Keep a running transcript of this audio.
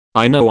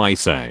I know I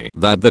say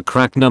that the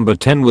crack number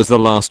 10 was the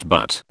last,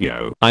 but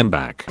yo, I'm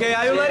back. Okay,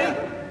 are you ready?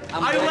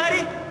 Are you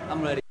ready?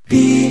 I'm ready.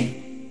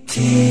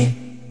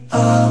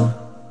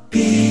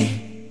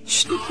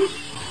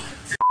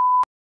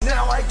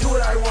 Now I do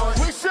what I want.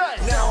 Reset.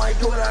 Now I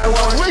do what I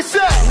want. Reset.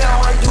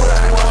 Now I do what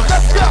I want.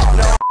 Let's go.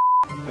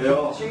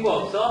 왜요? 친구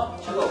없어?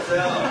 친구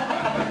없어요.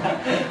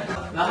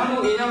 나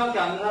한국 2년밖에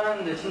안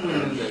살았는데 친구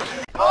있는데.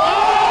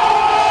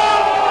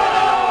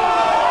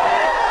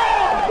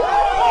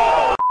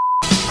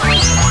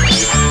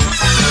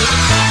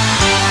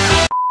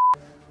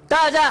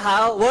 大家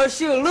好，我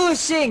是陆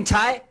星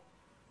材，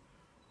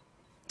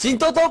请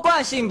多多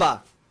关心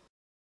吧。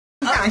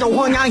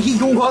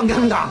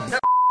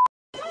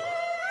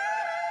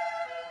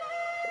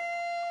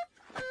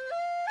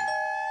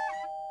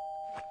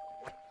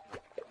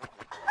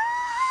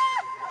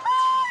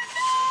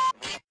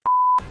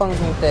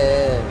방송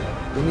때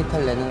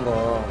음이탈 내는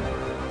거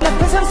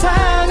나쁜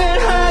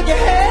상상을 하게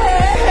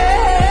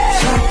해.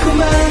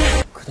 자꾸만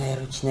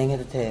그대로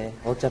진행해도 돼.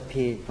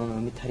 어차피 넌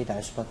음이탈이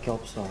날 수밖에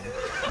없어.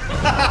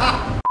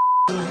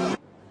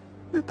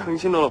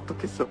 당신은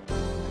어떻겠어?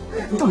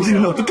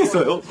 당신은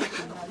어떻겠어요?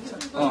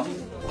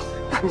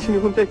 당신이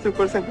혼자 있을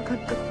걸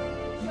생각하니까.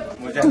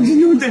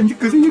 당신이 혼자 있을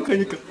걸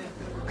생각하니까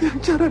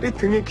그냥 차라리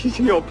등에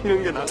귀신이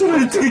엎이는 게 나아.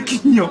 차라리 등에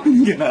귀신이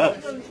엎이는 게 나아.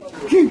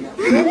 You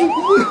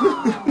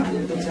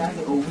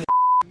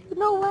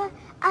know what?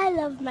 I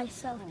love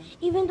myself.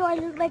 Even though I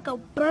look like a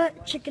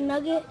burnt chicken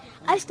nugget,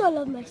 I still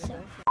love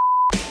myself.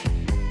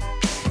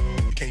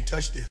 You can't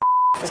touch this.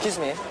 Excuse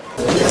me.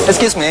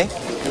 Excuse me.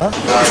 Huh?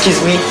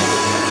 Excuse me.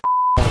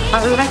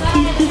 I like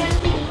pee.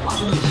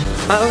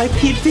 I like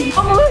pee.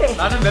 너무해.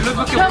 나는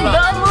멜로디밖에 형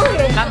몰라.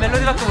 너무해. 난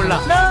멜로디밖에 몰라.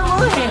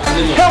 너무해.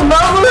 형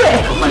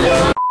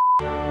너무해.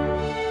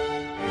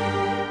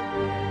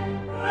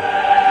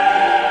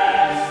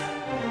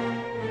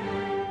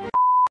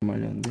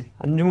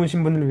 안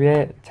주무신 분을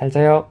위해 잘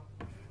자요.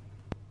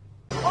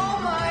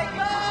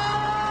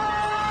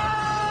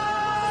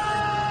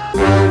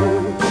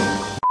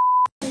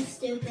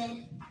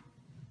 Stupid.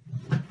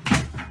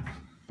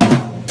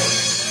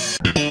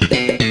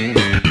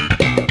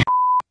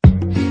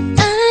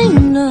 I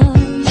know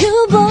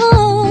you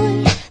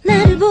boy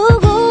나를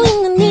보고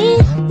있는 네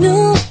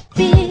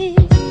눈빛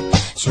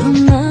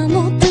좀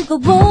너무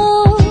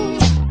뜨거워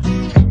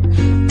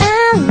I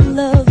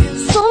love you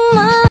so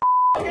much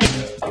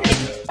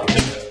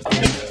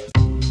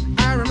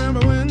I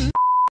remember when.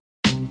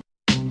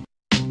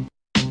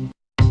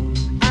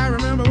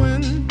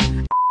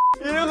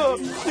 이러고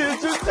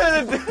줄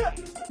때는데.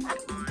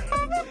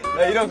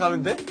 나 이러고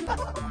가면 돼?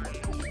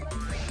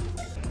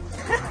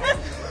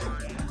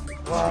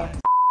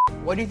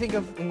 What do you think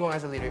of Eunkwang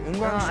as a leader?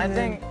 Eunkwang I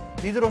think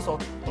리더로서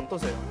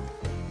어떠세요?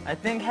 I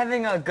think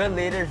having a good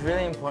leader is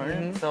really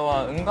important. So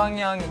Eunkwang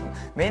Young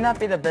may not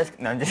be the best.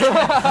 No, I'm just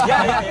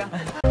yeah.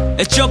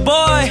 It's your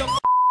boy.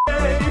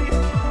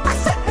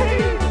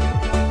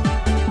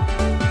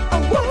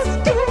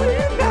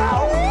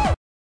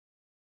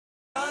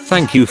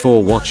 Thank you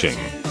for watching.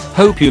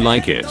 Hope you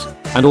like it.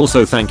 And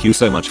also thank you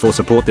so much for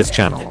support this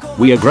channel.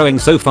 We are growing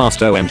so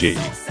fast, OMG.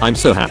 I'm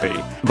so happy.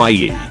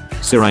 Bye.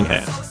 Sirang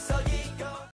hair.